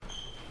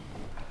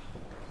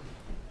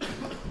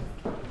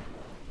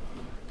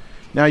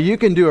Now, you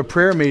can do a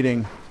prayer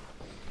meeting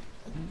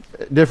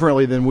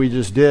differently than we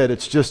just did.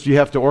 It's just you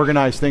have to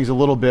organize things a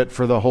little bit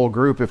for the whole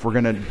group if we're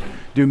going to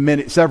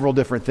do several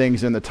different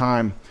things in the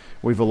time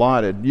we've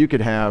allotted. You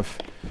could have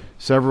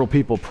several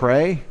people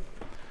pray.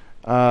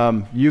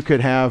 You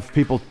could have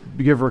people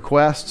give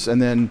requests and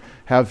then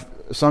have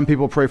some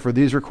people pray for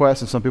these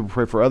requests and some people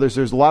pray for others.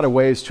 There's a lot of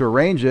ways to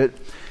arrange it.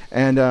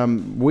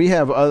 And we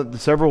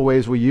have several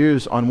ways we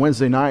use on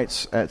Wednesday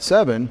nights at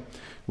 7.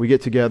 We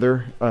get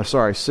together,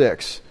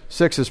 6.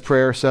 6 is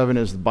prayer, 7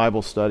 is the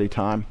Bible study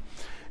time.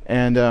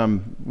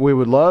 And we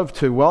would love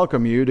to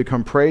welcome you to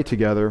come pray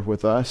together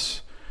with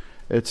us.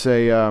 It's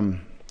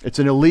an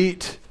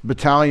elite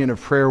battalion of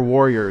prayer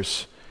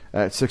warriors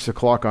at 6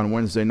 o'clock on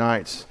Wednesday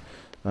nights.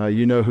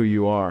 You know who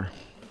you are.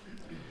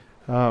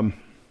 I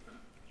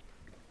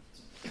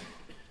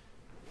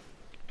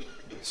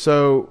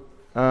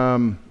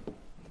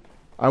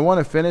want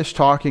to finish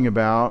talking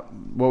about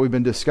what we've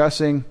been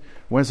discussing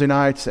Wednesday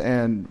nights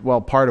and,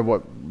 part of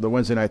what the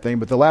Wednesday night thing,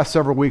 but the last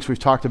several weeks we've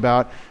talked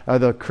about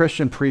the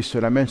Christian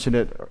priesthood. I mentioned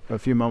it a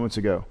few moments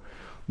ago.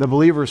 The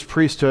believer's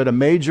priesthood, a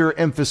major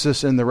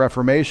emphasis in the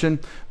Reformation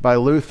by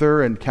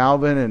Luther and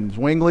Calvin and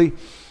Zwingli,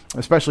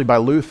 especially by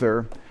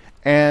Luther,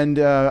 and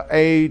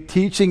a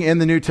teaching in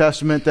the New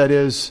Testament that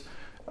is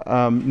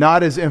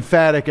not as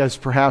emphatic as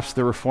perhaps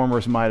the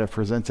Reformers might have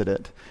presented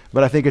it.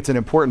 But I think it's an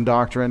important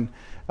doctrine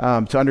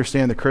to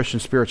understand the Christian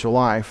spiritual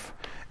life.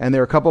 And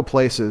there are a couple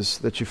places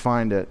that you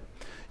find it.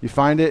 You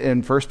find it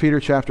in 1 Peter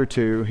chapter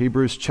 2,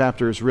 Hebrews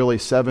chapters really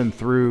 7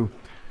 through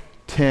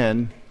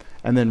 10,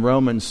 and then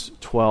Romans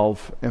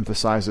 12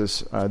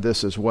 emphasizes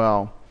this as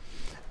well.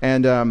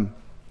 And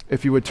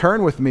if you would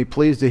turn with me,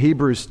 please, to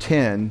Hebrews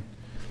 10,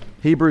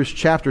 Hebrews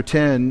chapter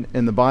 10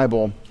 in the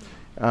Bible.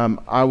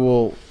 I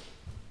will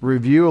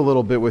review a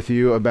little bit with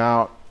you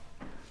about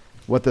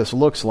what this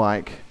looks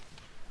like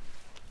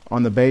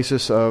on the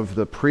basis of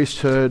the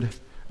priesthood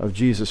of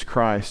Jesus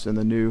Christ in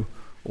the new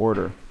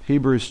order.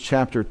 Hebrews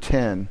chapter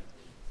 10.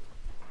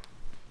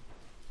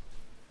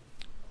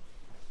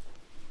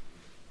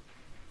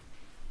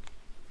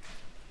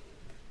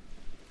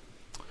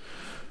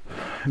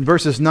 In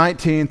verses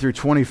 19 through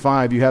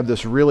 25, you have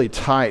this really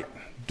tight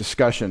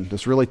discussion,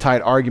 this really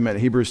tight argument,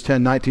 Hebrews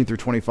 10, 19 through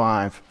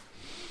 25,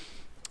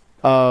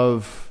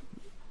 of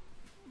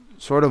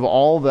sort of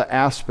all the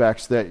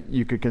aspects that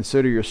you could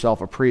consider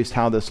yourself a priest,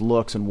 how this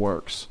looks and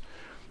works.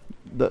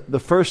 The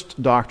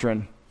first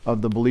doctrine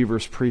of the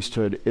believer's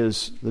priesthood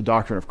is the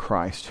doctrine of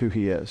Christ, who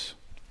he is.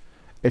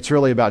 It's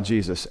really about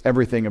Jesus.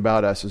 Everything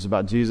about us is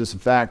about Jesus. In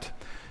fact,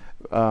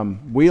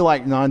 we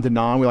like we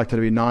like to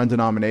be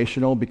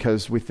non-denominational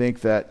because we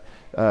think that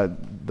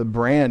the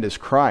brand is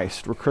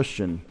Christ. We're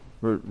Christian.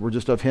 We're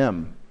just of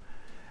him.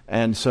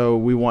 And so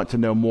we want to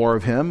know more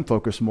of him,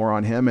 focus more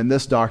on him. And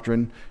this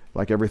doctrine,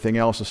 like everything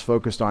else, is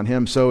focused on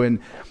him. So in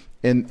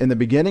the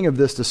beginning of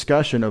this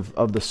discussion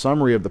of the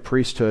summary of the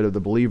priesthood of the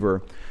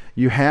believer,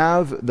 you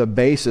have the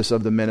basis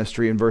of the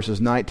ministry in verses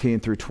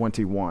 19 through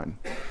 21.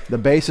 The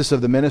basis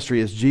of the ministry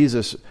is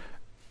Jesus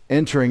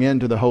entering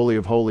into the Holy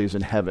of Holies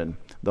in heaven,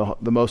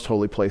 the most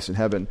holy place in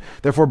heaven.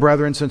 Therefore,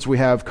 brethren, since we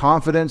have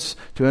confidence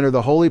to enter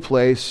the holy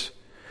place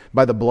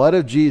by the blood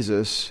of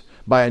Jesus,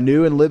 by a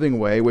new and living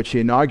way, which he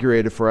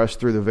inaugurated for us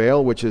through the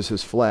veil, which is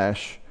his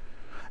flesh,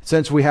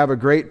 since we have a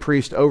great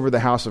priest over the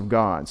house of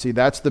God. See,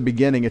 that's the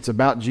beginning. It's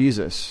about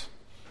Jesus.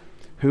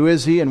 Who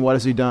is he and what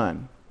has he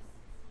done?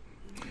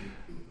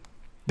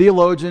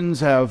 Theologians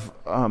have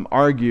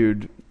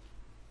argued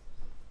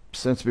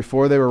since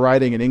before they were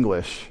writing in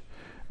English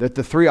that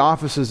the three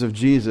offices of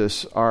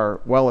Jesus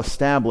are well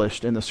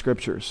established in the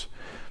Scriptures.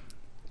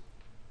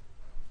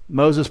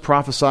 Moses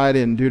prophesied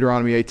in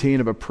Deuteronomy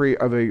 18 of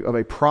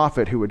a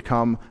prophet who would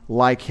come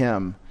like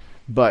him,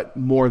 but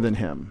more than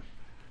him.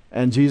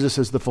 And Jesus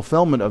is the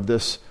fulfillment of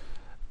this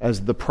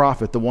as the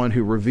prophet, the one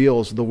who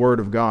reveals the Word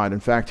of God.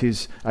 In fact,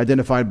 he's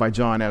identified by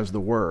John as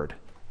the Word,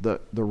 the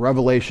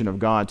revelation of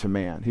God to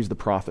man. He's the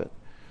prophet.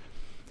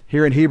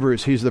 Here in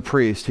Hebrews, he's the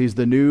priest. He's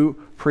the new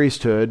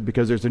priesthood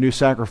because there's a new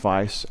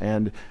sacrifice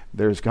and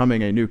there's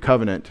coming a new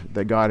covenant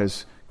that God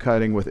is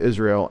cutting with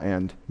Israel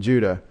and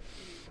Judah.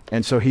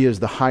 And so he is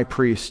the high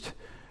priest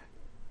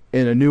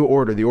in a new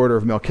order, the order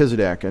of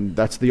Melchizedek. And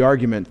that's the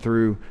argument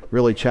through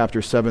really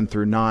chapters 7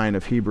 through 9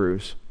 of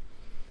Hebrews.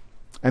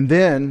 And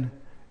then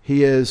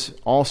he is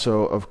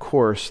also, of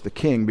course, the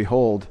king.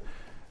 Behold,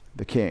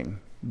 the king.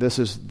 This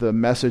is the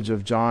message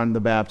of John the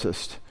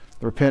Baptist.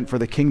 Repent, for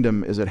the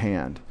kingdom is at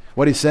hand.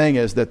 What he's saying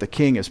is that the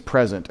king is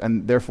present,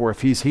 and therefore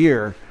if he's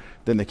here,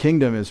 then the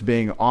kingdom is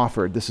being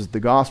offered. This is the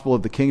gospel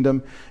of the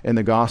kingdom in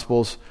the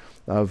gospels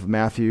of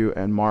Matthew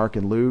and Mark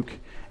and Luke,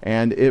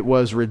 and it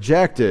was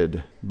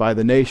rejected by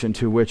the nation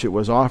to which it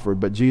was offered,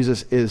 but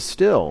Jesus is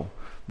still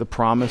the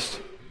promised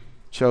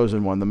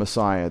chosen one, the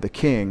Messiah, the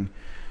king,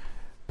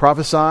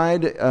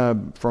 prophesied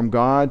from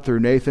God through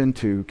Nathan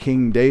to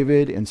King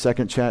David in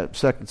 2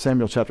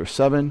 Samuel chapter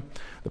 7.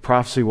 The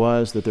prophecy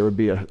was that there would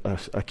be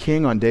a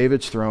king on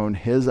David's throne,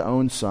 his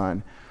own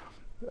son,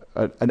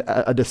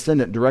 a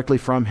descendant directly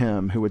from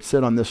him who would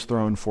sit on this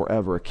throne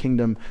forever, a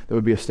kingdom that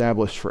would be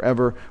established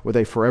forever with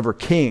a forever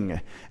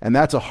king. And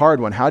that's a hard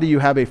one. How do you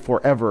have a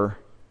forever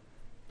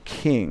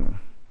king?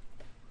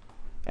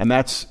 And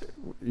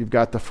you've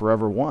got the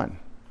forever one,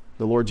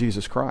 the Lord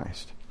Jesus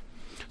Christ.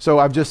 So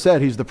I've just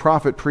said he's the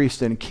prophet,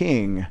 priest, and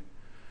king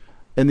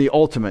in the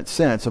ultimate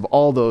sense of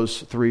all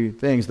those three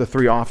things, the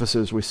three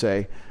offices, we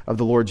say, of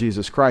the Lord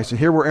Jesus Christ. And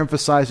here we're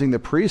emphasizing the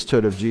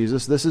priesthood of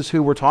Jesus. This is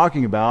who we're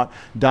talking about.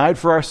 Died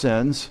for our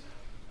sins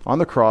on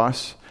the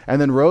cross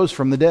and then rose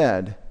from the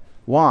dead.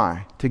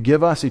 Why? To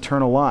give us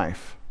eternal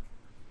life.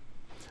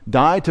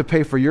 Died to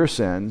pay for your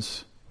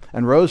sins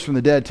and rose from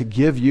the dead to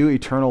give you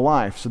eternal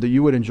life so that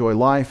you would enjoy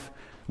life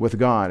with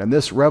God. And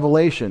this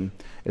revelation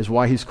is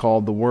why he's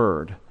called the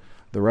Word,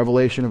 the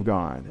revelation of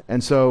God.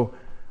 And so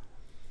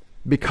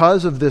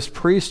because of this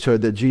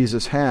priesthood that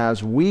Jesus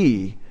has,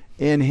 we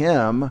in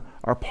him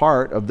are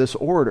part of this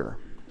order.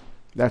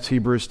 That's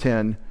Hebrews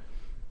 10,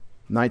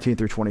 19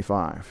 through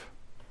 25.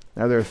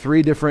 Now there are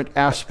three different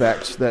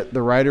aspects that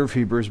the writer of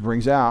Hebrews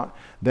brings out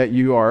that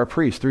you are a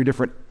priest. Three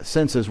different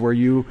senses where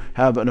you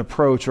have an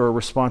approach or a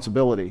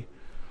responsibility.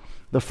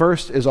 The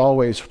first is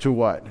always to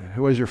what?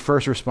 Who is your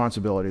first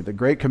responsibility? The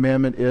great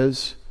commandment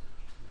is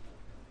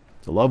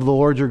to love the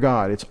Lord your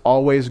God. It's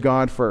always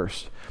God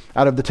first.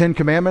 Out of the 10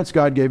 commandments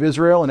God gave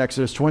Israel in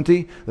Exodus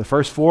 20, the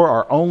first 4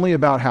 are only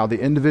about how the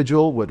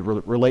individual would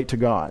relate to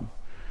God.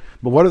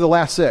 But what are the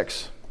last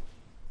 6?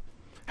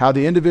 How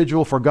the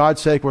individual, for God's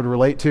sake, would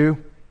relate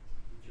to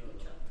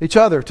each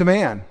other, to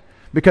man.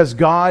 Because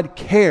God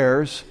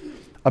cares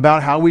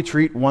about how we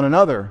treat one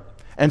another.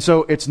 And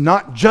so it's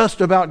not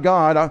just about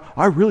God.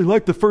 I really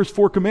like the first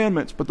 4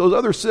 commandments, but those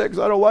other 6,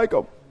 I don't like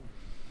them.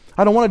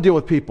 I don't want to deal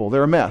with people.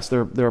 They're a mess.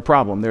 They're a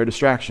problem. They're a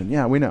distraction.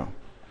 Yeah, we know.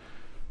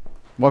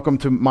 Welcome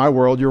to my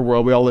world, your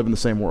world. We all live in the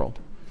same world.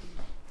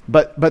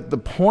 But the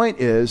point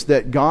is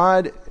that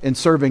God, in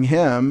serving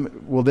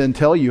him, will then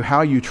tell you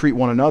how you treat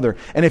one another.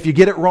 And if you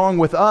get it wrong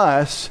with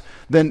us,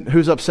 then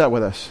who's upset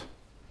with us?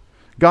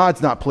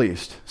 God's not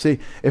pleased. See,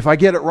 if I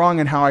get it wrong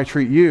in how I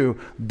treat you,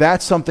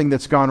 that's something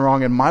that's gone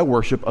wrong in my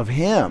worship of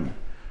him.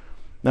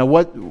 Now,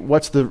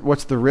 what's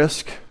the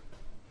risk?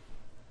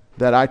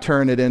 That I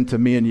turn it into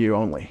me and you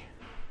only.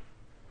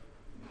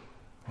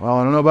 Well,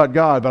 I don't know about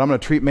God, but I'm going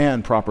to treat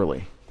man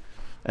properly.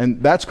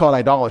 And that's called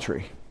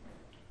idolatry.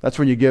 That's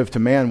when you give to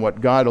man what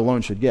God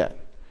alone should get.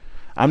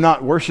 I'm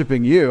not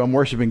worshiping you, I'm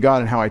worshiping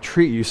God in how I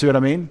treat you. See what I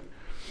mean?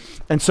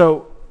 And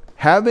so,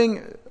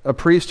 having a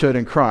priesthood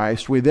in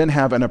Christ, we then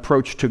have an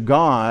approach to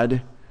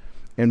God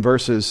in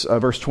verse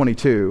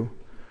 22,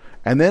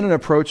 and then an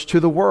approach to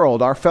the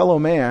world, our fellow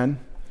man,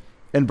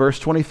 in verse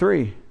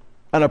 23.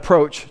 An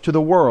approach to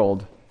the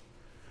world.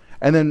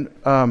 And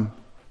then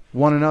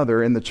one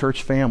another in the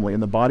church family, in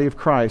the body of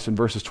Christ in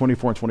verses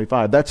 24 and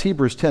 25. That's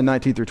Hebrews 10,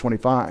 19 through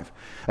 25.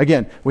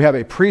 Again, we have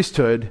a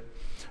priesthood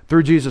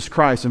through Jesus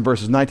Christ in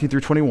verses 19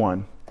 through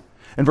 21.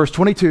 In verse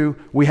 22,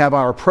 we have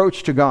our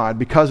approach to God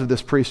because of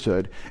this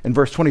priesthood. In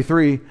verse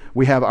 23,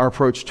 we have our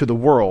approach to the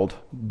world,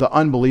 the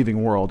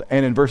unbelieving world.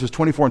 And in verses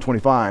 24 and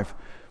 25,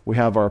 we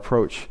have our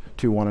approach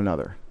to one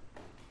another.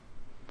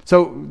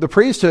 So the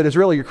priesthood is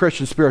really your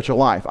Christian spiritual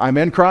life. I'm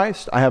in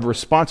Christ. I have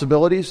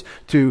responsibilities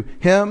to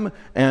him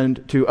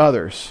and to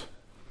others.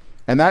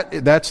 And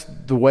that's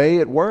the way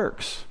it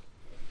works.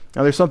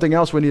 Now there's something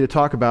else we need to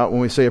talk about when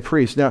we say a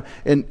priest. Now,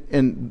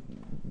 in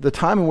the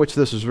time in which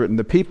this was written,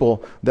 the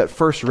people that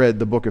first read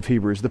the book of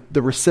Hebrews,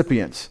 the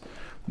recipients,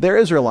 they're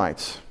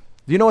Israelites.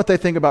 Do you know what they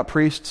think about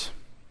priests?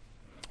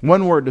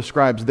 One word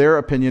describes their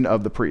opinion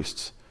of the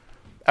priests.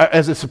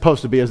 As it's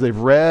supposed to be, as they've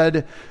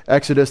read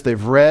Exodus,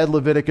 they've read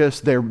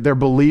Leviticus, they're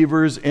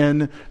believers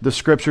in the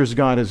scriptures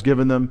God has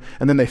given them,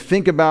 and then they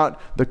think about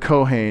the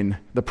Kohen,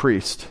 the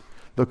priest,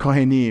 the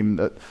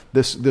Kohanim,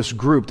 this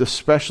group, this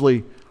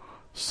specially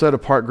set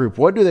apart group.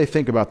 What do they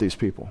think about these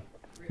people?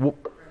 Well,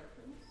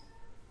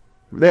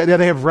 they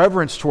have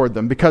reverence toward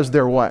them because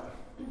they're what?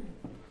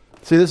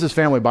 See, this is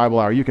Family Bible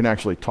Hour. You can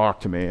actually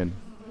talk to me and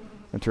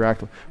interact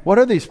with. What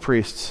are these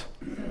priests?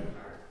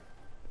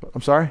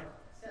 I'm sorry?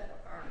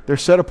 They're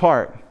set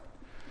apart.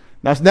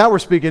 Now we're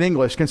speaking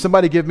English. Can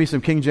somebody give me some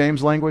King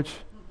James language?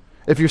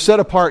 If you're set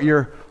apart,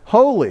 you're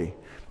holy.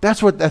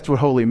 That's what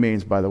holy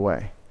means, by the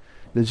way.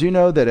 Did you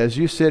know that as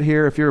you sit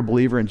here, if you're a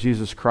believer in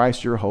Jesus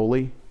Christ, you're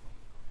holy?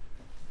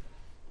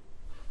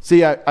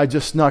 See, I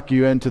just snuck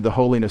you into the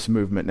holiness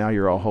movement. Now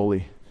you're all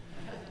holy.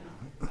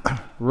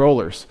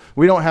 Rollers.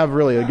 We don't have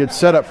really a good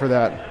setup for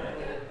that.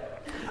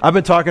 I've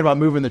been talking about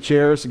moving the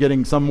chairs,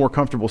 getting some more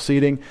comfortable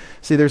seating.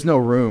 See, there's no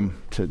room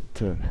to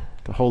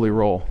holy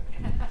roll.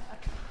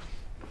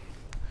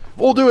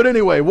 We'll do it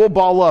anyway. We'll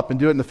ball up and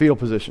do it in the fetal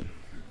position.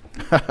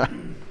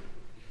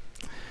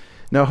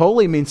 Now,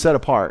 holy means set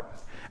apart.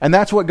 And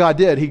that's what God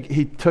did.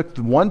 He took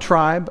one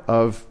tribe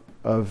of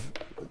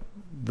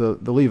the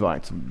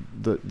Levites,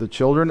 the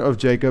children of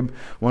Jacob.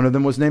 One of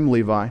them was named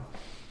Levi.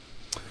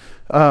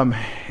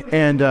 And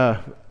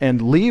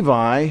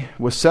Levi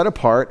was set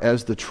apart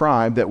as the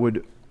tribe that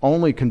would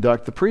only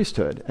conduct the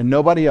priesthood, and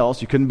nobody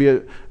else. You couldn't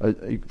be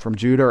from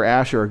Judah or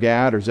Asher or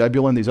Gad or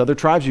Zebulun, these other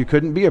tribes. You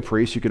couldn't be a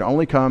priest. You could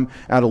only come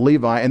out of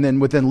Levi. And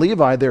then within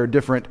Levi, there are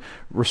different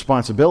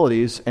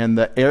responsibilities, and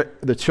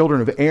the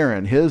children of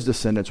Aaron, his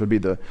descendants, would be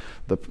the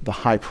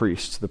high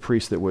priests, the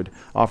priests that would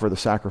offer the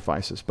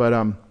sacrifices.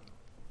 But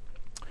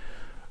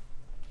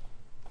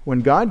when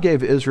God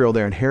gave Israel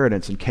their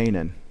inheritance in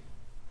Canaan,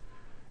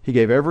 he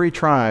gave every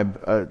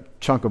tribe a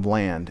chunk of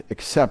land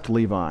except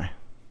Levi.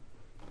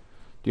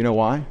 Do you know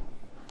why?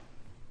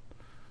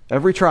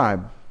 Every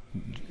tribe.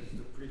 Because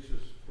the priest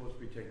is supposed to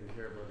be taken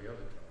care of by the other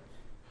tribes.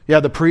 Yeah,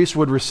 the priests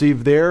would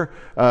receive their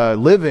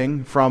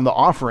living from the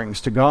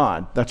offerings to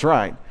God. That's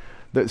right.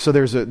 So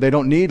they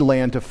don't need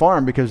land to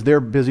farm because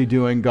they're busy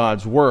doing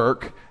God's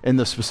work in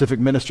the specific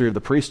ministry of the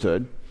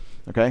priesthood.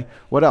 Okay?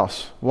 What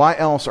else? Why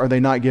else are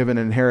they not given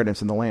an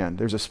inheritance in the land?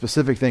 There's a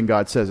specific thing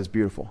God says is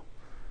beautiful.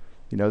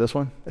 You know this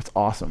one? It's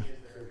awesome.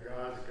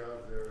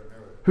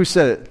 Who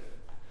said it?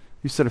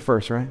 You said it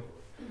first, right?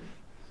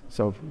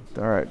 So,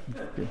 all right.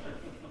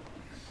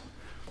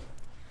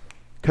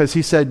 Because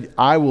he said,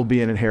 I will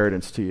be an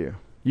inheritance to you.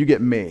 You get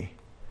me.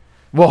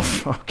 Well,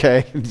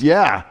 okay,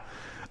 yeah.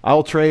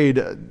 I'll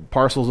trade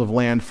parcels of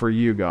land for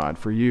you, God,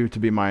 for you to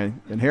be my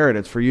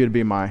inheritance, for you to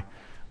be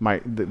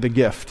the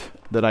gift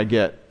that I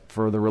get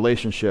for the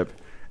relationship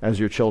as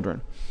your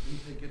children.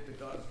 Didn't they get the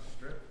Gaza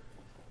Strip?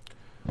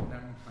 Never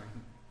mind.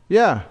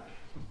 Yeah.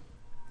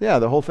 Yeah,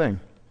 the whole thing.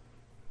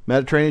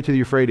 Mediterranean to the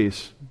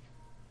Euphrates.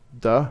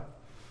 Duh.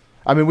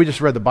 I mean, we just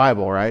read the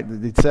Bible, right?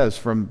 It says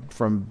from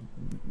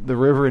the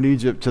river in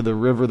Egypt to the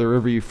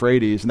river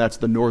Euphrates, and that's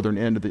the northern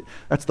end of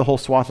that's the whole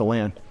swath of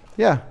land.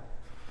 Yeah.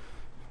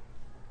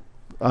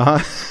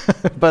 But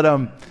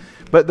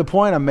the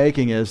point I'm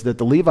making is that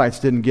the Levites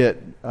didn't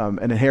get an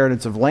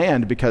inheritance of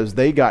land because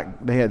they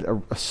had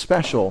a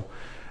special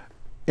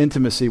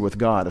intimacy with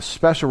God, a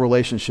special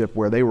relationship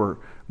where they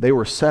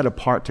were set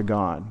apart to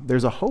God.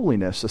 There's a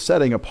holiness, a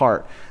setting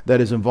apart that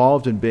is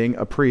involved in being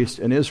a priest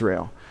in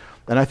Israel.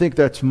 And I think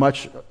that's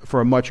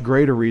for a much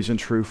greater reason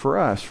true for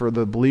us, for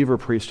the believer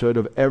priesthood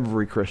of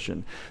every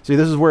Christian. See,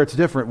 this is where it's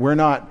different. We're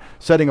not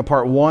setting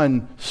apart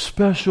one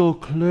special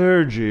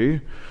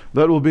clergy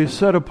that will be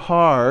set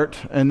apart,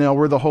 and now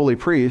we're the holy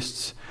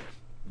priests.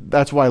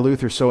 That's why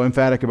Luther's so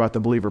emphatic about the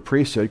believer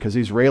priesthood, because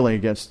he's railing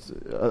against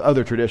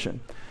other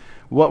tradition.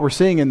 What we're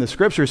seeing in the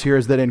scriptures here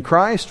is that in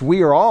Christ,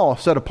 we are all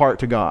set apart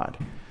to God.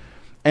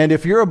 And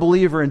if you're a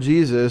believer in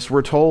Jesus,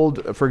 we're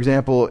told, for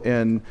example,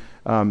 in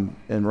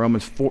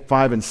Romans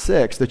 5 and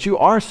 6, that you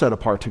are set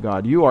apart to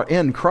God. You are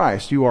in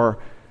Christ. You are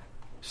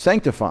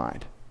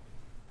sanctified.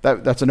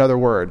 That's another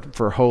word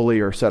for holy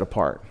or set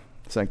apart,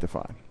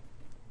 sanctified.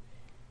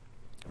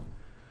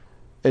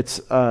 It's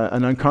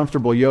an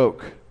uncomfortable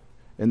yoke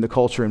in the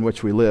culture in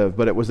which we live,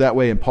 but it was that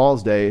way in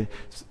Paul's day.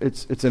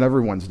 It's in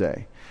everyone's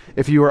day.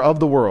 If you are of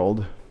the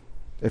world,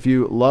 if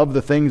you love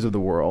the things of the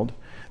world,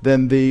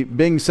 then the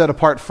being set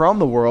apart from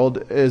the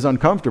world is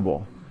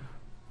uncomfortable.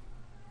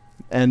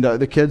 And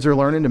the kids are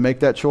learning to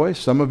make that choice.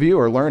 Some of you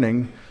are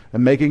learning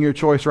and making your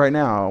choice right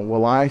now.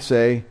 Will I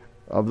say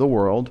of the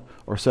world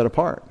or set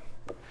apart?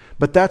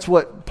 But that's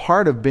what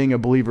part of being a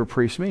believer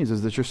priest means,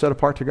 is that you're set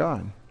apart to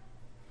God.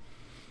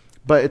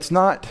 But it's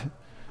not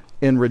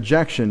in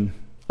rejection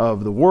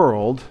of the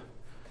world.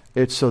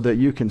 It's so that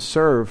you can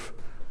serve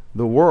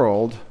the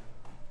world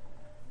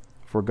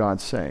for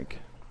God's sake.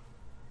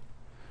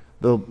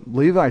 The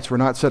Levites were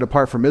not set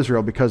apart from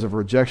Israel because of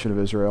rejection of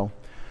Israel.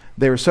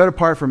 They were set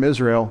apart from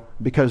Israel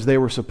because they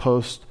were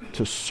supposed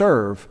to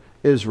serve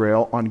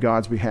Israel on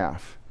God's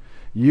behalf.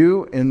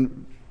 You,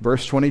 in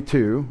verse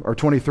 22, or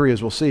 23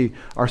 as we'll see,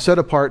 are set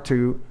apart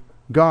to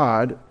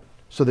God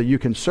so that you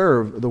can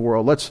serve the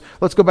world. Let's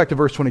go back to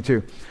verse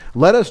 22.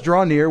 Let us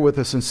draw near with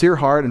a sincere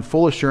heart and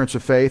full assurance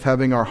of faith,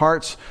 having our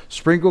hearts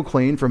sprinkled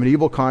clean from an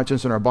evil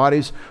conscience and our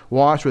bodies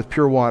washed with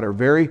pure water.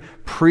 Very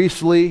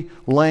priestly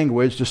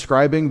language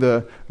describing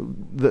an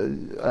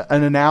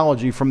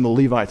analogy from the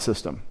Levite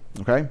system.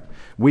 Okay?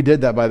 We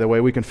did that, by the way.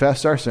 We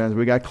confessed our sins.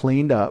 We got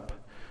cleaned up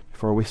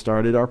before we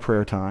started our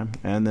prayer time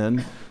and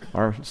then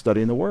our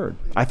studying the Word.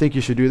 I think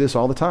you should do this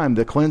all the time.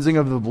 The cleansing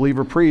of the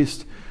believer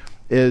priest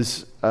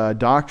is a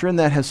doctrine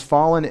that has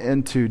fallen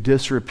into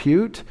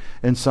disrepute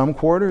in some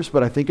quarters,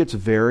 but I think it's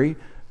very,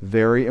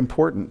 very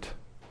important.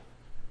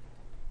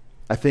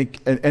 I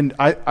think, and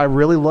I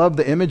really love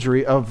the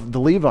imagery of the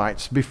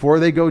Levites. Before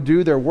they go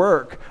do their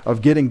work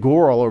of getting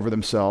gore all over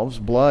themselves,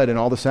 blood and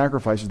all the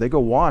sacrifices, they go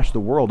wash the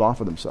world off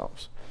of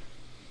themselves.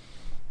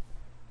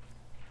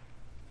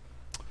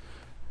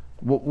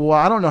 Well,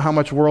 I don't know how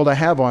much world I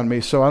have on me,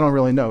 so I don't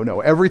really know.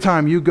 No, every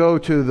time you go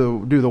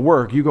to do the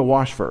work, you go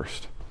wash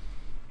first.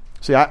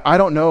 See, I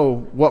don't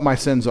know what my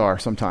sins are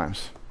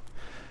sometimes.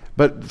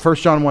 But 1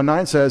 John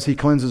 1:9 says, He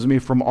cleanses me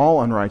from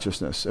all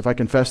unrighteousness. If I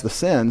confess the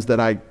sins that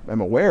I am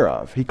aware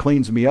of, He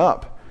cleans me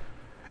up.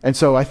 And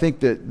so I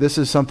think that this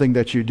is something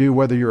that you do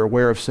whether you're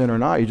aware of sin or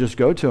not. You just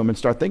go to Him and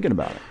start thinking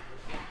about it.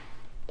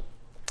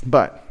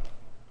 But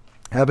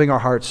having our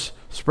hearts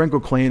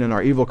sprinkled clean and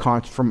our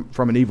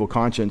from an evil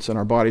conscience and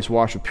our bodies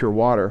washed with pure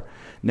water.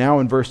 Now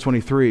in verse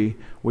 23,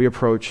 we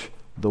approach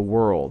the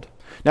world.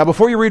 Now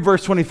before you read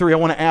verse 23, I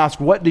want to ask,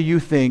 what do you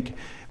think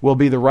will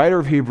be the writer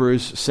of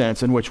Hebrews'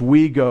 sense in which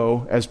we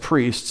go as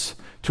priests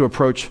to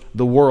approach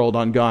the world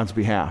on God's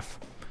behalf?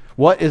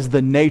 What is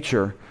the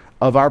nature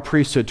of our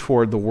priesthood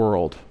toward the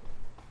world?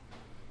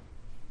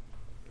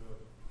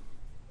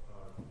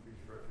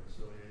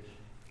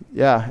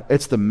 Yeah,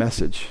 it's the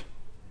message.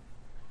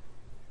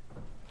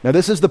 Now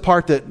this is the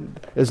part that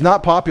is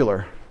not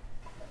popular.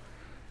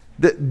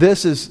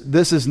 This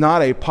is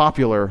not a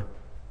popular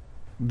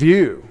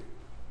view,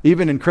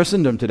 even in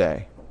Christendom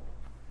today.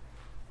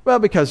 Well,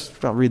 because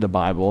read the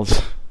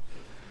Bibles.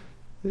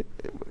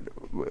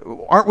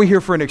 Aren't we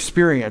here for an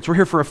experience? We're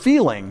here for a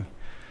feeling.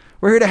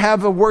 We're here to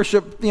have a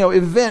worship,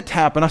 event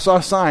happen. I saw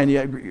a sign,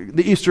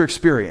 the Easter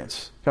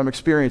experience. Come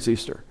experience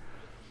Easter.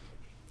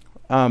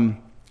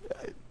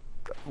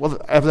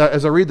 Well,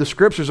 as I read the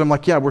scriptures, I'm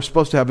like, yeah, we're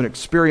supposed to have an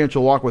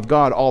experiential walk with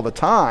God all the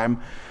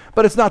time,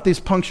 but it's not these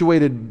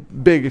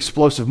punctuated, big,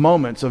 explosive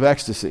moments of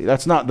ecstasy.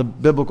 That's not the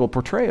biblical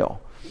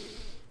portrayal.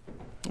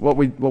 What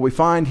we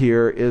find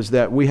here is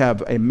that we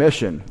have a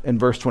mission in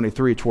verse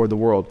 23 toward the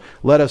world.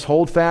 Let us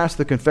hold fast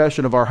the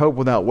confession of our hope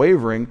without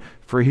wavering,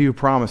 for he who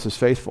promises is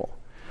faithful.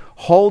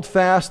 Hold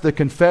fast the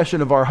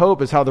confession of our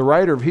hope is how the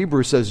writer of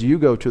Hebrews says you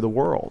go to the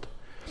world.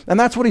 And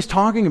that's what he's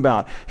talking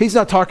about. He's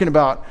not talking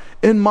about,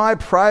 in my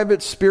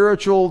private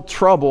spiritual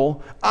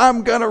trouble,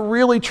 I'm going to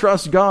really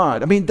trust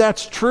God. I mean,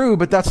 that's true,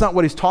 but that's not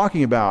what he's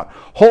talking about.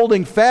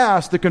 Holding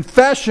fast the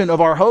confession of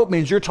our hope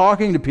means you're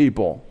talking to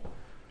people.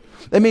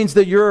 It means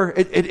that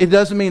it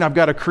doesn't mean I've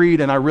got a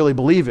creed and I really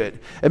believe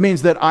it. It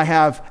means that I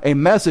have a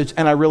message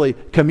and I really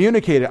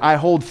communicate it. I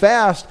hold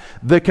fast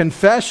the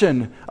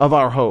confession of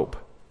our hope.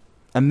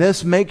 And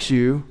this makes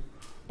you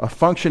a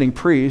functioning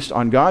priest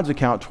on God's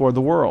account toward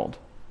the world.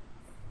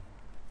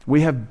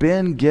 We have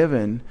been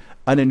given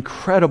an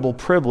incredible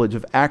privilege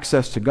of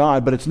access to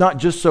God, but it's not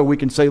just so we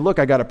can say, look,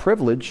 I got a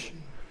privilege.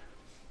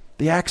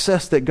 The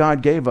access that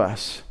God gave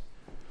us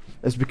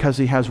is because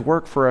he has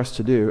work for us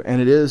to do, and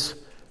it is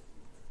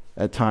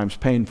at times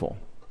painful.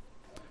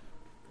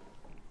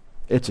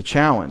 It's a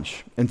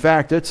challenge. In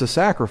fact, it's a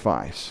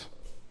sacrifice.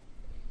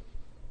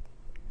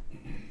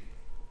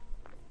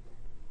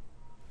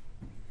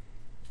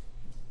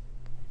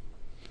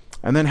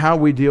 And then how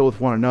we deal with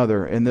one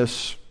another in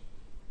this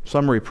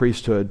summary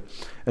priesthood.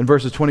 In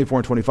verses 24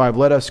 and 25,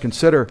 let us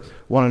consider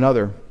one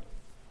another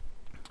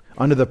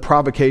under the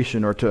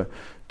provocation or to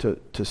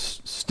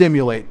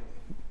stimulate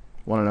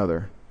one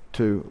another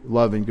to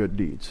love and good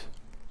deeds.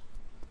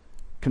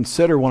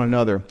 Consider one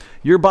another.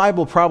 Your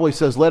Bible probably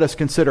says, let us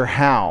consider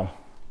how.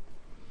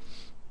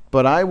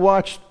 But I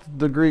watched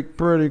the Greek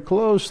pretty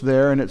close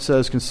there, and it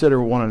says,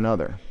 consider one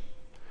another.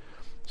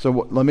 So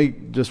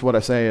what I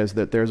say is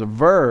that there's a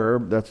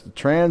verb, that's the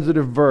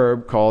transitive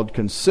verb called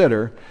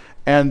consider,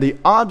 and the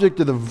object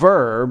of the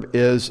verb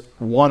is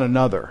one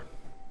another.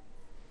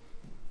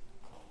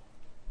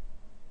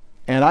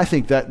 And I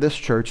think that this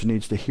church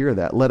needs to hear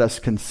that. Let us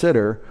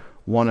consider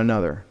one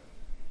another.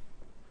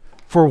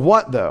 For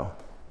what, though?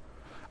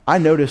 I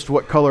noticed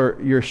what color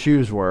your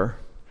shoes were.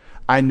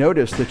 I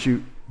noticed that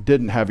you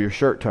didn't have your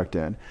shirt tucked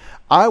in.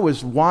 I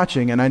was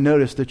watching and I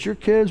noticed that your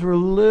kids were a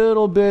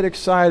little bit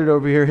excited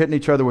over here hitting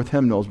each other with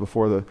hymnals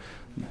before the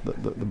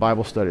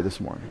Bible study this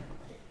morning.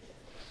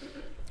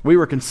 We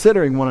were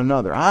considering one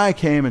another. I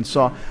came and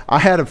saw, I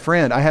have a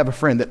friend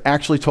that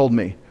actually told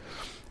me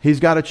he's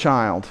got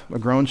a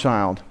grown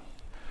child,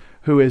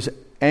 who is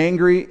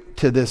angry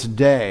to this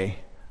day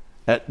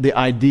at the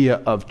idea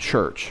of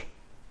church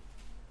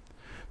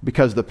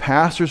because the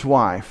pastor's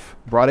wife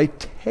brought a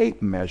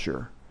tape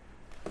measure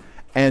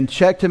and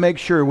checked to make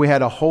sure we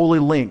had a holy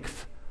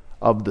length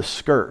of the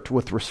skirt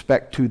with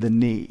respect to the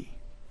knee,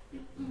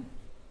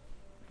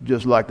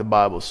 just like the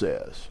Bible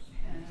says.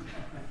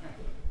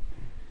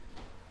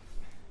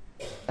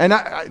 And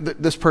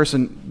this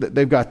person,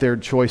 they've got their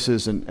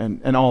choices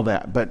and all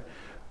that, but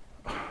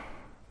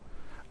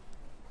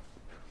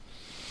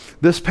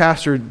this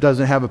pastor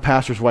doesn't have a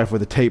pastor's wife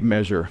with a tape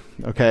measure,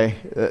 okay?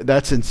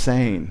 That's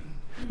insane.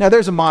 Now,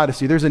 there's a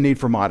modesty. There's a need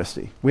for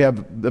modesty. We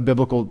have the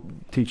biblical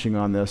teaching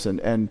on this,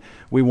 and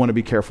we want to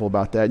be careful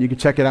about that. You can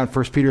check it out in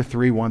 1 Peter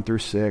 3, 1 through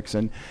 6,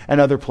 and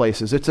other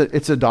places.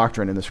 It's a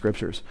doctrine in the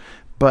Scriptures.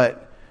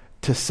 But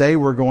to say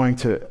we're going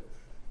to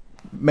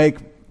make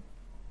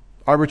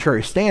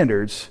arbitrary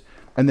standards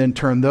and then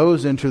turn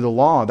those into the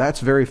law, that's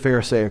very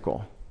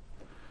pharisaical.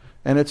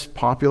 And it's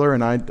popular,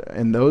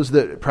 and those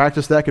that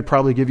practice that could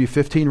probably give you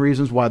 15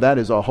 reasons why that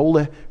is a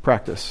holy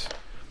practice.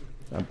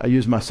 I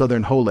use my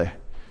southern holy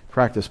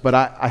practice, but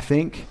I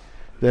think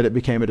that it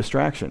became a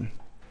distraction.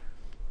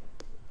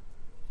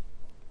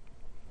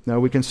 Now,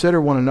 we consider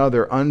one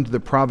another under the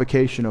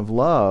provocation of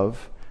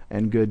love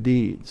and good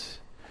deeds.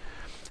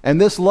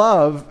 And this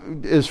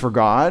love is for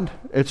God,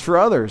 it's for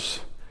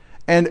others.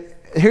 And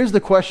here's the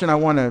question I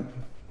want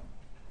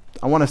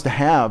us to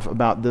have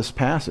about this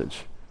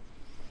passage.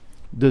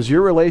 Does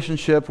your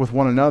relationship with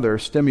one another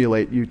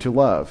stimulate you to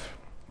love?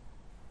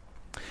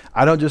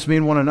 I don't just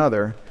mean one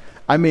another.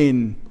 I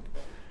mean,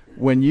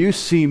 when you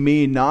see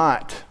me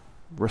not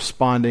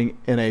responding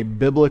in a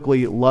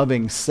biblically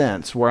loving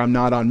sense, where I'm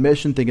not on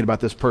mission thinking about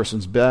this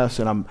person's best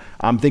and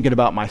I'm thinking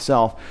about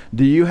myself,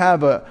 do you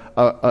have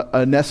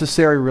a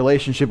necessary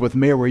relationship with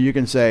me where you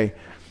can say,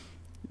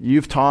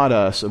 you've taught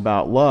us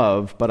about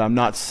love, but I'm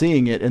not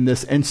seeing it in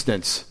this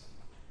instance?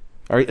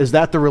 Or is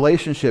that the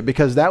relationship?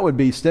 Because that would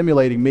be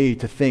stimulating me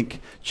to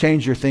think,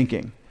 change your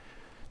thinking.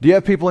 Do you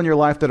have people in your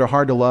life that are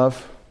hard to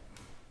love?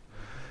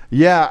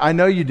 Yeah, I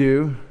know you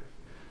do.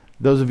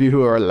 Those of you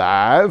who are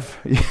alive,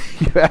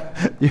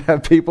 you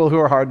have people who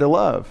are hard to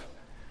love.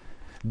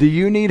 Do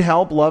you need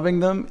help loving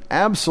them?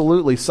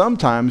 Absolutely.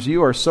 Sometimes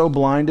you are so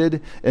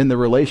blinded in the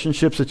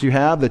relationships that you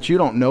have that you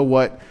don't know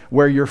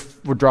where you're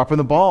dropping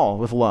the ball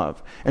with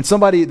love. And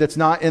somebody that's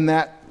not in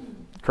that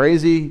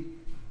crazy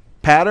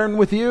pattern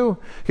with you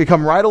could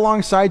come right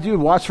alongside you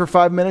and watch for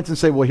 5 minutes and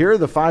say, well, here are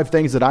the 5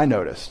 things that I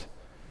noticed.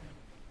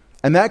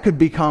 And that could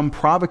become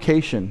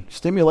provocation,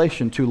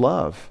 stimulation to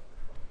love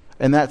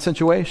in that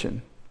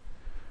situation.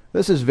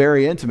 This is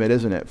very intimate,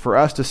 isn't it? For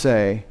us to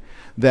say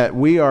that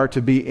we are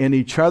to be in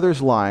each other's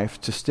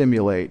life to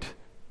stimulate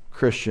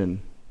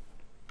Christian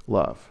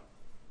love.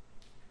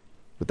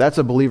 But that's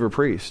a believer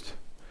priest.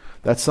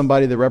 That's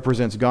somebody that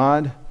represents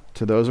God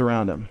to those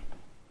around him.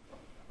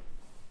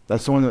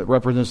 That's the one that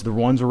represents the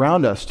ones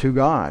around us to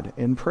God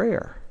in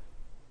prayer.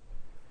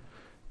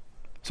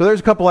 So there's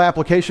a couple of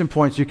application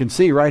points you can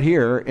see right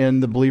here in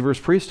the believer's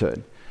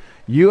priesthood.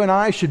 You and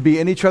I should be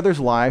in each other's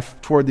life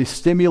toward the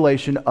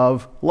stimulation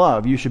of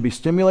love. You should be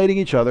stimulating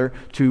each other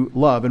to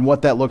love and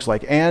what that looks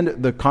like and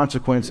the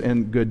consequence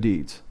in good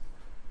deeds.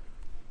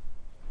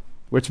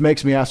 Which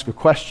makes me ask a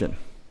question.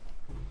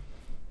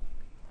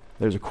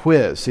 There's a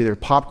quiz. See, there's a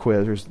pop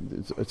quiz.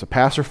 It's a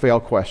pass or fail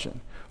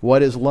question.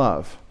 What is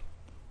love?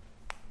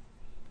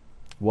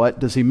 What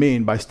does he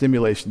mean by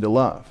stimulation to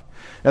love?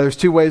 Now, there's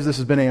 2 ways this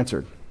has been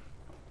answered.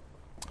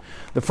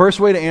 The first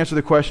way to answer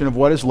the question of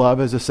what is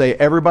love is to say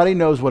everybody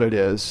knows what it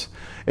is.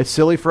 It's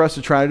silly for us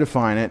to try to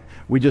define it.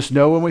 We just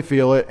know when we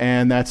feel it,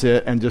 and that's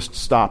it, and just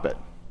stop it.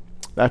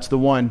 That's the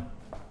one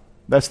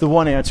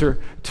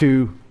answer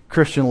to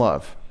Christian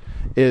love,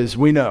 is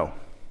we know.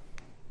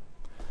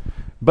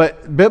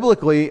 But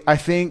biblically, I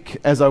think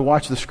as I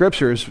watch the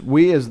scriptures,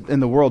 we as in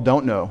the world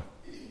don't know.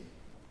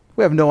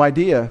 We have no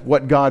idea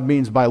what God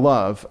means by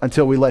love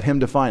until we let him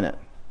define it.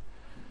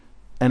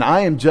 And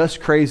I am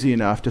just crazy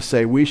enough to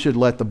say we should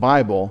let the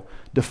Bible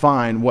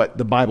define what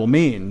the Bible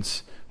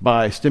means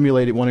by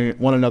stimulating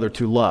one another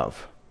to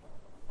love.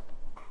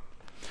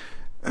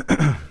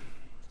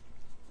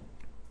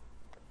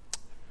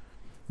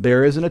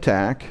 There is an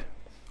attack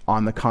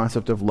on the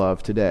concept of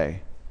love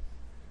today.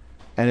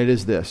 And it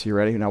is this. You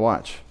ready? Now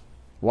watch.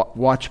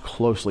 Watch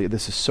closely.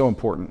 This is so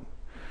important.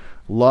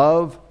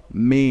 Love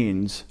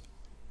means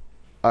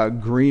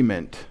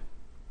agreement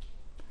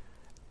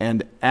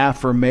and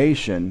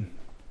affirmation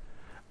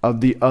of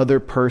the other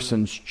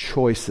person's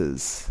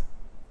choices.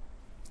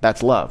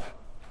 That's love.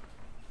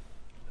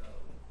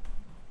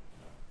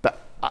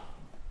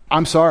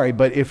 I'm sorry,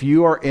 but if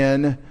you are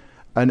in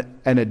an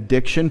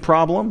addiction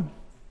problem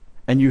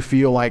and you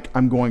feel like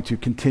I'm going to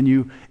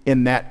continue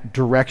in that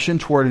direction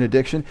toward an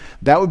addiction,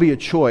 that would be a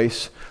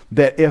choice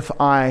that if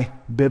I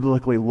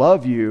biblically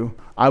love you,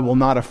 I will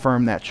not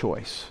affirm that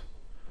choice.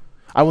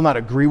 I will not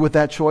agree with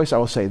that choice. I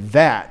will say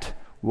that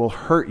will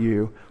hurt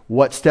you.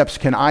 What steps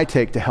can I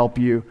take to help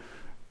you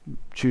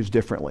choose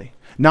differently?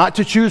 Not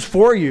to choose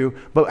for you,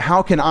 but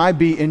how can I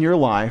be in your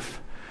life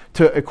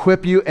to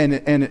equip you and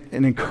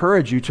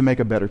encourage you to make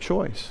a better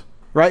choice?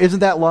 Right? Isn't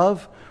that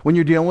love when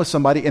you're dealing with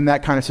somebody in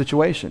that kind of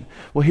situation?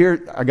 Well,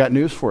 here, I got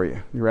news for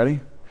you. You ready?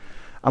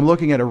 I'm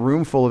looking at a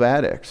room full of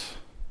addicts.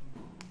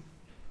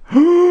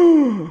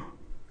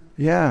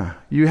 Yeah,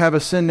 you have a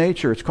sin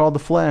nature. It's called the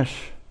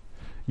flesh.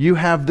 You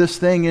have this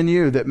thing in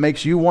you that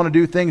makes you want to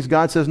do things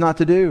God says not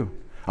to do.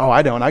 Oh,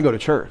 I don't. I go to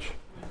church.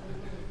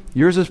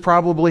 Yours is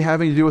probably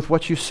having to do with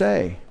what you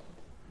say.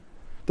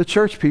 The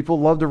church people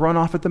love to run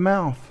off at the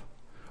mouth.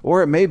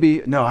 Or it may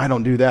be, no, I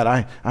don't do that.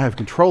 I have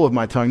control of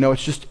my tongue. No,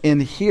 it's just in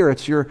here.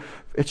 It's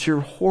your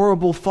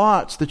horrible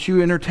thoughts that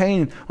you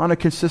entertain on a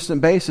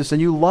consistent basis.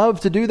 And you love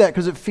to do that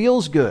because it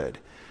feels good.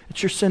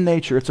 It's your sin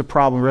nature. It's a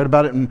problem. We read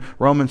about it in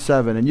Romans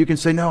 7. And you can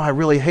say, no, I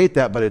really hate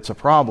that, but it's a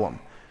problem.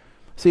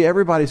 See,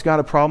 everybody's got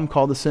a problem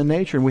called the sin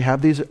nature. And we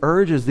have these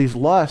urges, these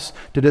lusts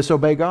to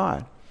disobey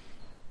God.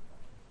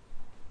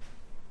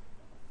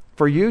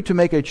 For you to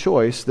make a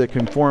choice that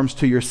conforms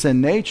to your sin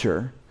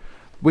nature,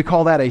 we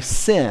call that a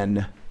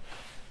sin.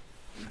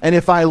 And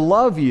if I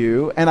love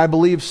you and I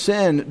believe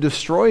sin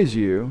destroys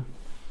you,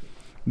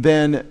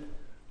 then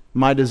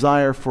my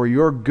desire for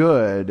your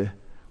good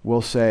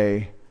will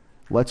say,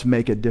 let's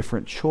make a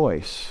different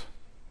choice.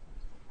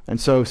 And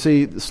so,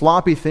 see,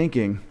 sloppy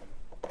thinking,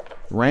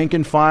 rank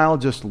and file,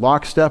 just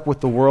lockstep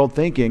with the world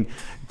thinking,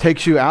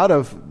 takes you out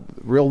of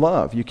real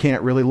love. You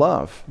can't really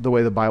love the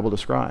way the Bible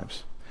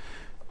describes.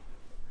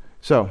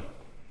 So,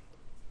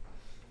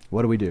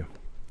 what do we do?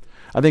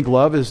 I think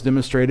love is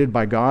demonstrated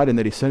by God in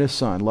that he sent his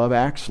son. Love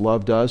acts,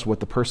 love does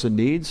what the person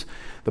needs.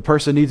 The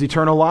person needs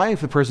eternal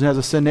life. The person has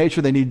a sin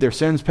nature. They need their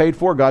sins paid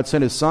for. God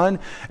sent his son,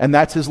 and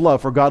that's his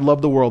love. For God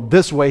loved the world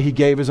this way, he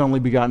gave his only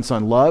begotten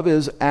son. Love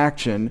is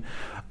action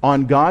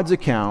on God's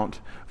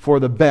account for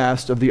the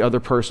best of the other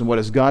person. What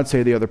does God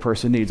say the other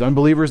person needs?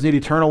 Unbelievers need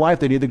eternal life.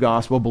 They need the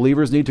gospel.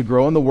 Believers need to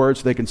grow in the word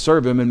so they can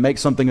serve him and make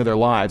something of their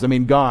lives. I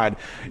mean, God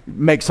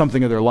makes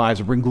something of their lives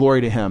and bring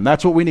glory to him.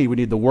 That's what we need. We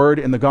need the word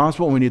in the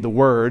gospel, and we need the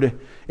word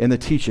in the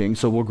teaching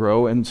so we'll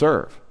grow and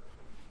serve.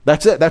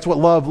 That's it. That's what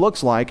love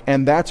looks like,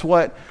 and that's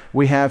what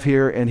we have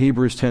here in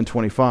Hebrews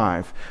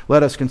 10:25.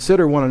 Let us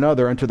consider one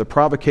another unto the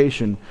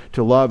provocation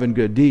to love and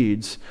good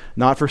deeds,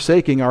 not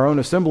forsaking our own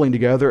assembling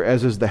together,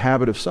 as is the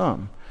habit of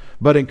some,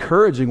 but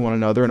encouraging one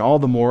another, and all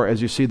the more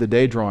as you see the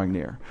day drawing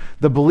near.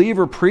 The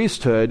believer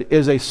priesthood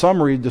is a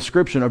summary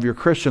description of your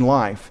Christian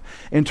life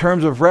in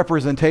terms of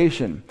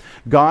representation,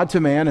 God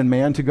to man and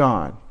man to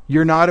God.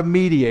 You're not a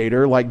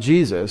mediator like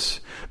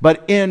Jesus,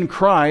 but in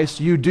Christ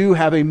you do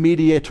have a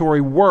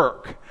mediatory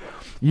work.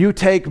 You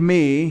take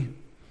me,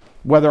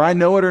 whether I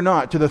know it or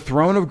not, to the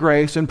throne of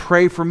grace and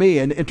pray for me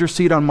and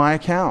intercede on my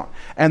account.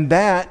 And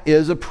that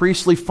is a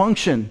priestly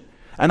function.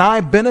 And I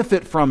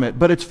benefit from it,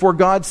 but it's for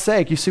God's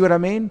sake. You see what I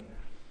mean?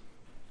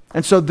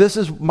 And so this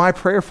is my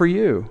prayer for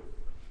you.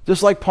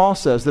 Just like Paul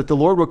says, that the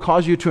Lord will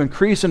cause you to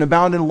increase and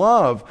abound in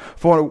love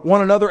for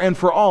one another and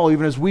for all,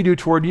 even as we do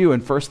toward you in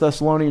 1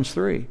 Thessalonians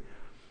 3.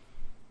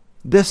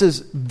 This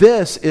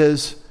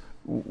is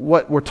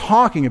what we're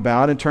talking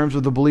about in terms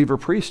of the believer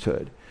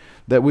priesthood,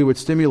 that we would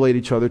stimulate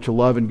each other to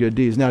love and good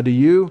deeds. Now, do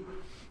you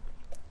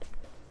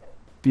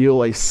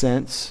feel a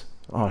sense,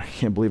 I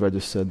can't believe I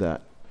just said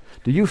that.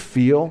 Do you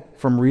feel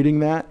from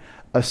reading that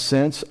a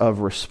sense of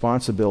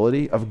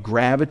responsibility, of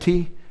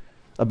gravity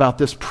about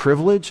this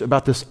privilege,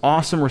 about this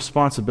awesome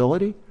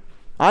responsibility?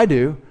 I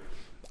do.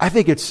 I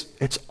think it's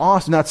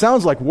awesome. Now, it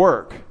sounds like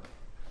work.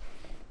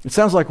 It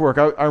sounds like work.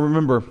 I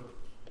remember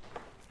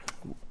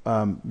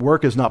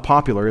work is not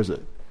popular, is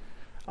it?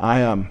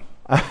 I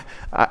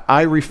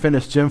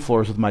refinished gym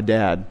floors with my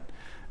dad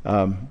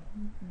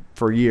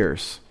for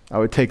years. I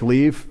would take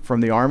leave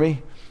from the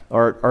Army,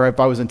 or if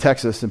I was in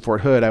Texas in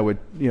Fort Hood,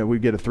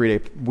 we'd get a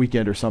 3-day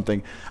weekend or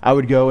something. I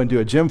would go and do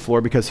a gym floor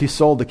because he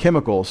sold the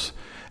chemicals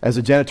as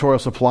a janitorial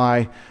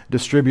supply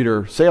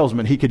distributor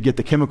salesman. He could get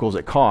the chemicals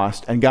at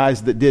cost, and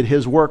guys that did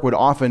his work would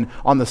often,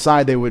 on the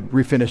side, they would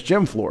refinish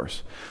gym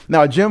floors.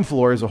 Now, a gym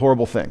floor is a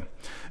horrible thing.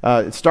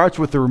 It starts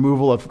with the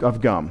removal of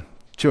gum,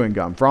 chewing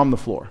gum, from the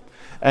floor.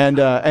 And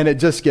it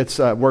just gets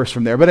worse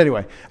from there. But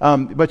anyway,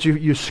 but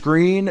you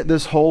screen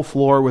this whole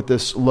floor with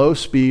this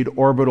low-speed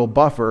orbital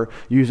buffer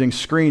using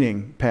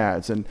screening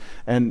pads.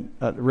 And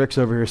Rick's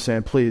over here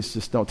saying, please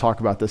just don't talk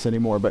about this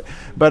anymore.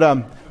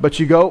 But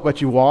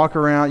you walk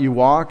around,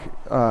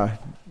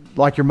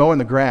 like you're mowing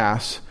the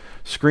grass,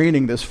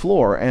 screening this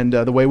floor. And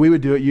the way we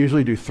would do it,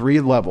 usually do 3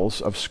 levels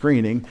of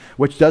screening,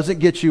 which doesn't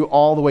get you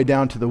all the way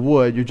down to the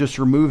wood. You're just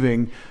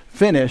removing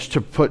finish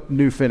to put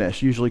new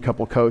finish, usually a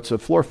couple coats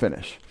of floor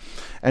finish.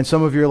 And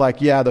some of you are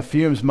like, yeah, the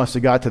fumes must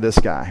have got to this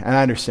guy. And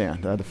I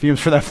understand. The fumes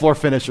for that floor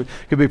finish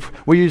could be,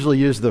 we usually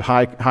use the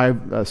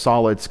high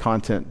solids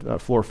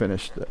content floor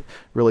finish that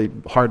really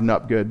harden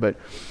up good. But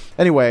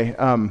anyway,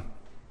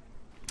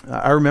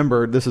 I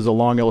remember, this is a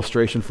long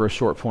illustration for a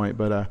short point,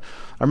 but I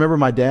remember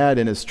my dad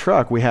in his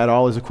truck, we had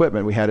all his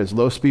equipment. We had his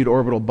low-speed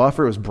orbital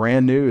buffer. It was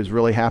brand new. He was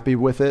really happy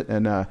with it.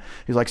 And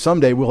he's like,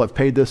 someday we'll have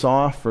paid this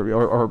off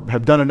or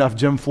have done enough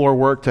gym floor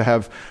work to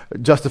have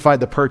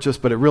justified the purchase,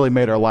 but it really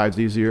made our lives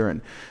easier.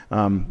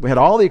 And we had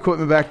all the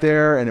equipment back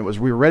there, and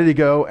we were ready to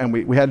go, and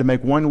we had to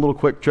make one little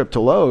quick trip to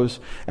Lowe's,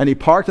 and he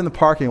parked in the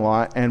parking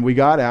lot, and we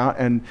got out,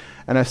 and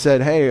I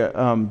said, hey,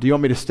 do you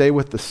want me to stay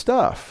with the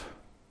stuff?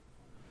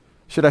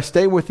 Should I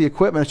stay with the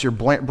equipment? It's your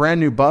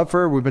brand new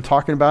buffer. We've been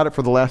talking about it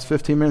for the last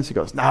 15 minutes. He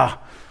goes, nah.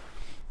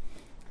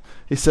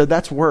 He said,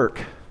 that's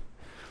work.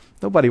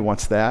 Nobody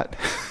wants that.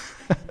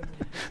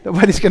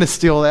 Nobody's going to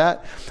steal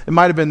that. It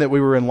might have been that we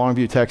were in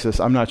Longview,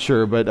 Texas. I'm not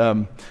sure.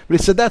 But he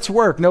said, that's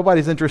work.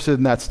 Nobody's interested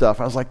in that stuff.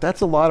 I was like,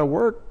 that's a lot of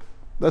work.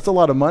 That's a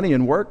lot of money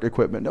in work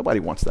equipment. Nobody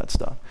wants that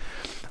stuff.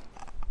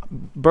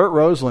 Bert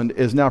Roseland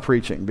is now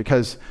preaching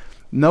because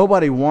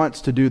nobody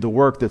wants to do the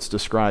work that's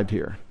described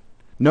here.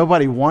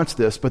 Nobody wants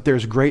this, but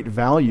there's great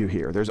value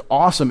here. There's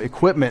awesome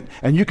equipment,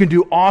 and you can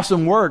do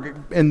awesome work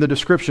in the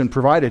description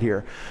provided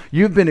here.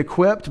 You've been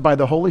equipped by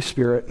the Holy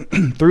Spirit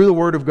through the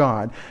Word of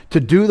God to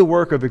do the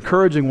work of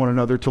encouraging one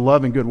another to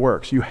love and good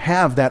works. You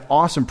have that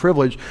awesome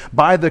privilege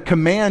by the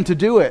command to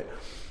do it,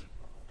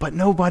 but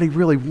nobody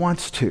really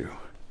wants to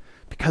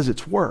because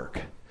it's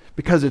work,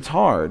 because it's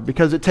hard,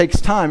 because it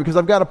takes time, because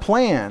I've got a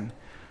plan.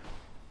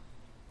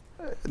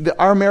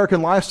 Our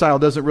American lifestyle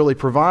doesn't really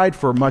provide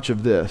for much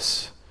of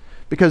this,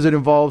 because it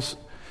involves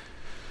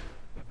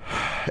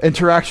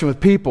interaction with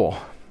people,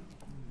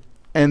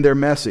 and they're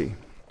messy.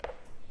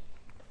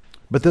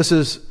 But this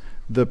is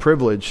the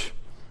privilege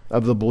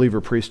of the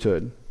believer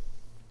priesthood.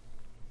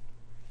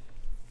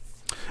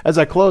 As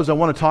I close, I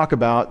want to talk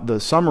about the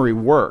summary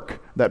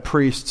work that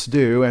priests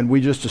do, and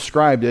we just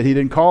described it. He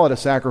didn't call it a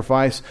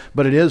sacrifice,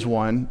 but it is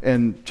one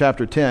in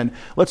chapter 10.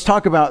 Let's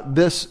talk about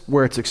this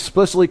where it's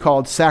explicitly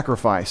called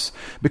sacrifice,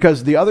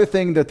 because the other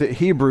thing that the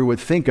Hebrew would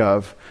think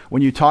of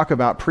when you talk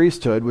about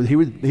priesthood,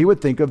 he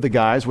would think of the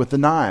guys with the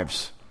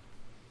knives.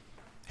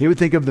 He would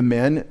think of the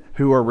men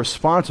who are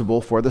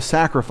responsible for the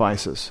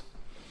sacrifices.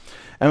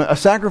 And a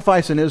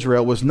sacrifice in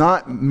Israel was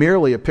not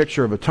merely a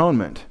picture of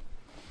atonement.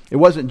 It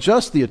wasn't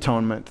just the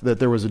atonement, that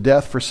there was a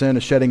death for sin, a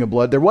shedding of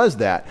blood. There was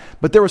that.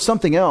 But there was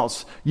something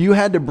else. You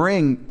had to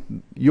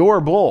bring your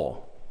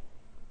bull.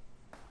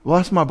 Well,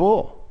 that's my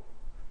bull.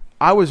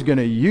 I was going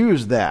to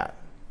use that.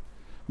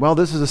 Well,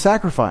 this is a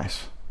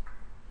sacrifice.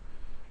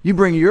 You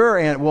bring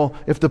your well,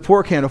 if the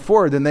poor can't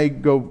afford, then they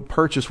go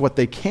purchase what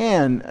they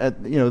can,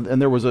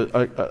 and there was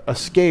a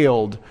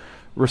scaled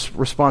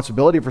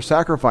responsibility for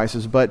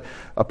sacrifices. But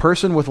a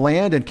person with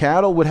land and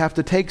cattle would have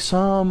to take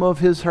some of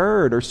his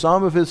herd or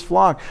some of his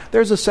flock.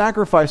 There's a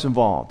sacrifice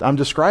involved. I'm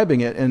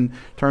describing it in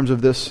terms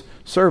of this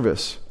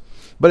service.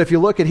 But if you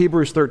look at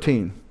Hebrews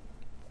 13,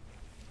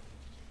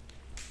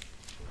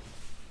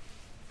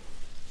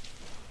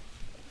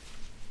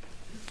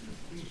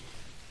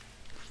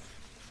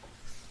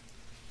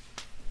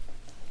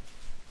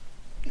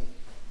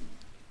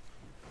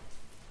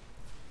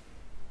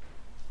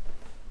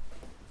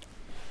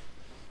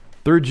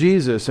 through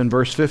Jesus, in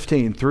verse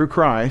 15, through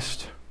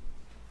Christ,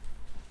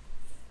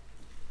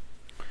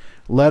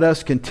 let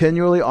us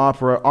continually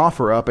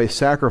offer up a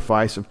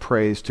sacrifice of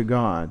praise to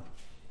God.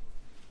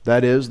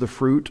 That is the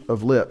fruit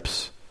of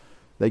lips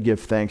that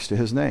give thanks to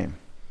his name.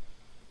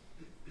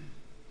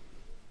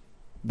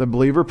 The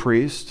believer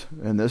priest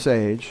in this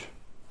age,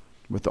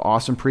 with the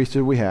awesome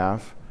priesthood we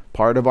have,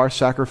 part of our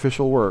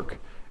sacrificial work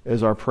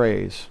is our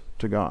praise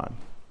to God.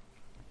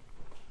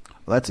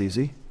 Well, that's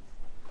easy.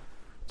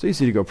 It's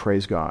easy to go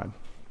praise God.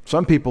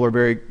 Some people are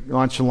very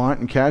nonchalant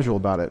and casual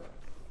about it.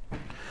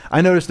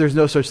 I notice there's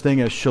no such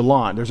thing as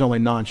chalant. There's only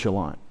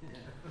nonchalant.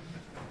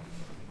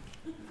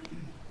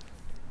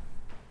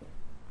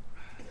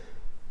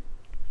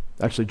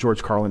 Actually,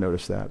 George Carlin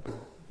noticed that.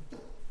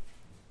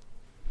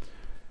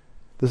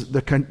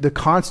 The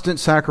constant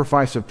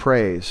sacrifice of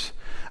praise.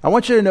 I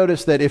want you to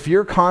notice that if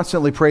you're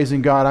constantly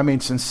praising God, I mean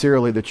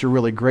sincerely, that you're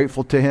really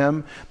grateful to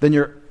him, then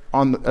you're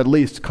at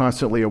least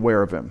constantly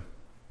aware of him.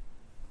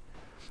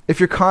 If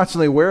you're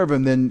constantly aware of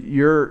him, then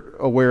you're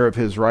aware of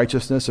his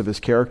righteousness, of his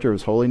character,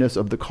 his holiness,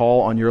 of the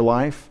call on your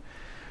life.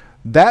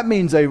 That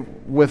means a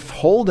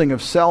withholding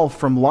of self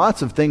from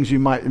lots of things you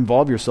might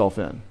involve yourself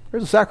in.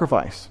 There's a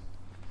sacrifice.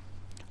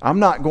 I'm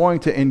not going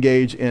to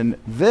engage in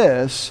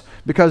this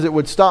because it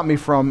would stop me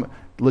from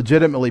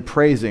legitimately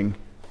praising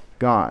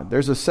God.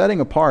 There's a setting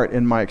apart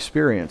in my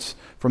experience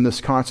from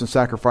this constant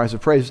sacrifice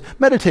of praise.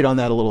 Meditate on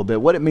that a little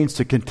bit, what it means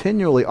to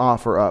continually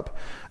offer up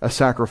a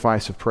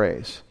sacrifice of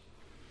praise.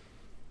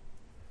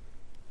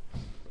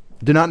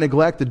 Do not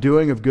neglect the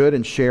doing of good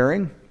and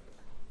sharing.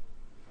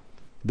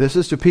 This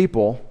is to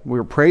people.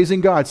 We're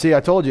praising God. See, I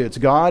told you, it's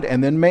God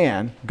and then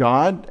man.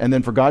 God, and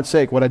then for God's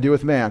sake, what I do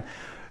with man.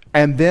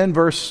 And then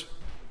verse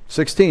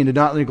 16, do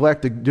not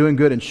neglect the doing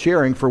good and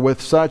sharing, for with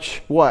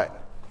such,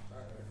 what?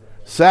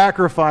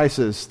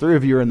 Sacrifices. 3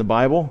 of you are in the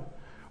Bible.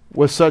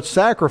 With such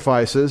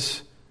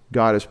sacrifices,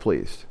 God is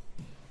pleased.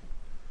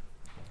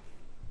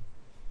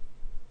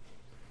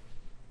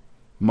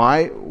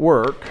 My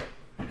work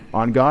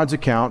on God's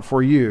account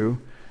for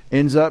you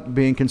ends up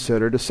being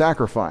considered a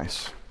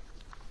sacrifice.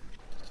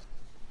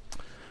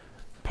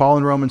 Paul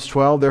in Romans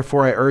 12,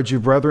 therefore I urge you,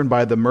 brethren,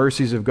 by the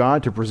mercies of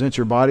God, to present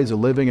your bodies a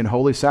living and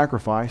holy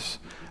sacrifice,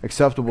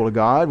 acceptable to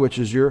God, which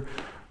is your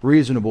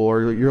reasonable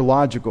or your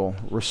logical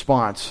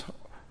response,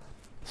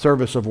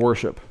 service of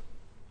worship.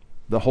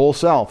 The whole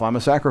self, I'm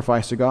a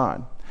sacrifice to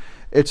God.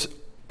 It's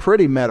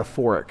pretty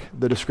metaphoric,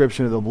 the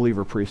description of the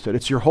believer priesthood.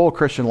 It's your whole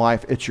Christian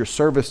life. It's your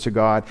service to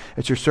God.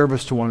 It's your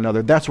service to one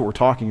another. That's what we're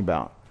talking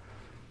about.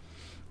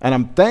 And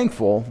I'm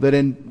thankful that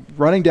in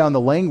running down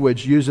the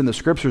language used in the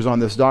scriptures on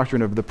this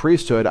doctrine of the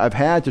priesthood, I've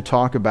had to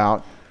talk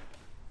about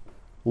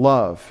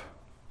love.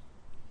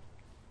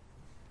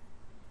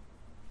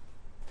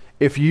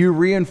 If you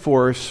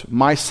reinforce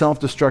my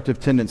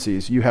self-destructive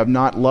tendencies, you have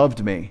not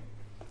loved me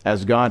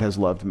as God has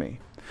loved me.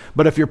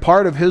 But if you're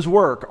part of his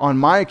work on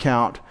my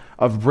account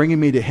of bringing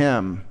me to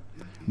him,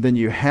 then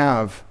you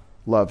have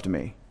loved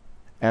me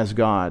as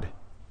God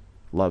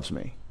loves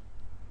me.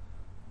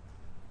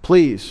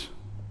 Please,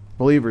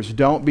 believers,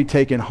 don't be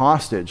taken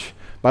hostage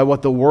by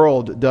what the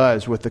world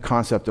does with the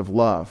concept of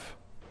love.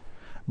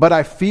 But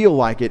I feel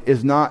like it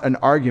is not an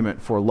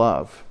argument for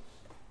love.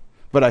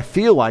 But I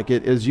feel like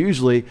it is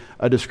usually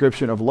a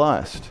description of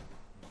lust.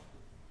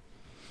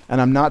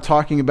 And I'm not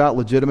talking about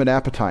legitimate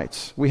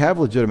appetites. We have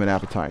legitimate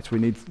appetites.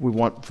 We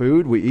want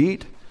food, we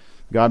eat.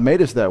 God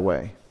made us that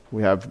way.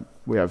 We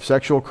have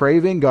sexual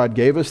craving. God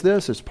gave us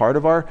this. It's part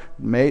of our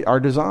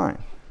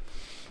design.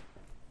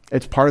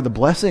 It's part of the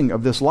blessing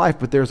of this life,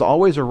 but there's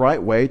always a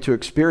right way to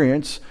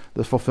experience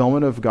the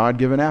fulfillment of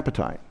God-given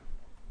appetite.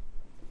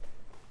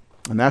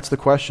 And that's the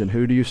question.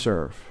 Who do you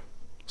serve?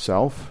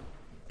 Self,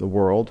 the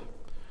world,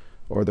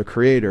 or the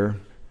creator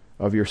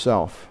of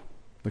yourself,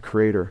 the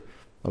creator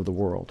of the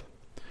world.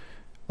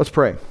 Let's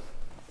pray.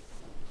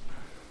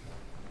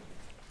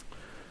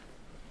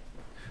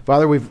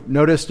 Father, we've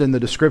noticed in the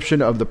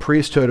description of the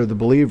priesthood of the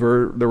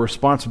believer the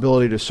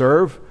responsibility to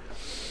serve.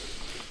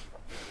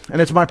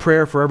 And it's my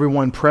prayer for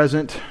everyone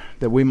present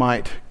that we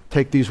might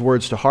take these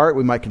words to heart.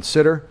 We might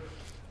consider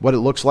what it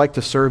looks like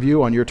to serve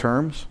you on your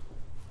terms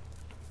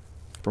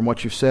from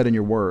what you've said in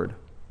your word.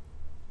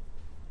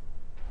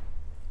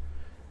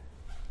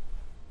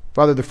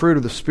 Father, the fruit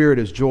of the Spirit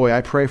is joy.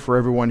 I pray for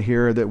everyone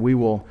here that we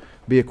will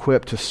be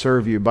equipped to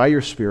serve you by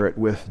your Spirit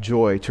with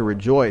joy, to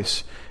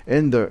rejoice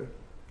in the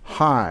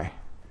high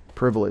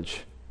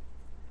privilege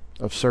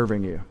of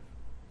serving you,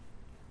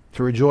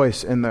 to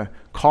rejoice in the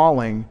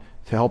calling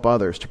to help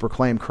others, to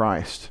proclaim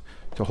Christ,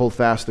 to hold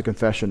fast the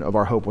confession of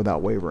our hope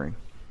without wavering.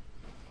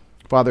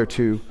 Father,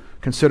 to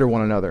consider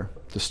one another,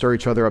 to stir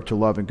each other up to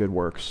love and good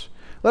works.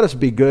 Let us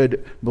be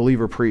good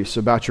believer priests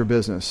about your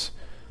business,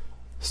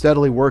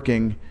 steadily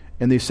working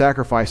in these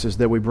sacrifices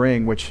that we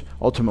bring, which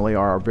ultimately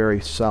are our very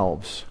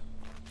selves.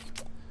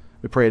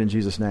 We pray it in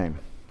Jesus' name.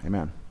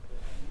 Amen.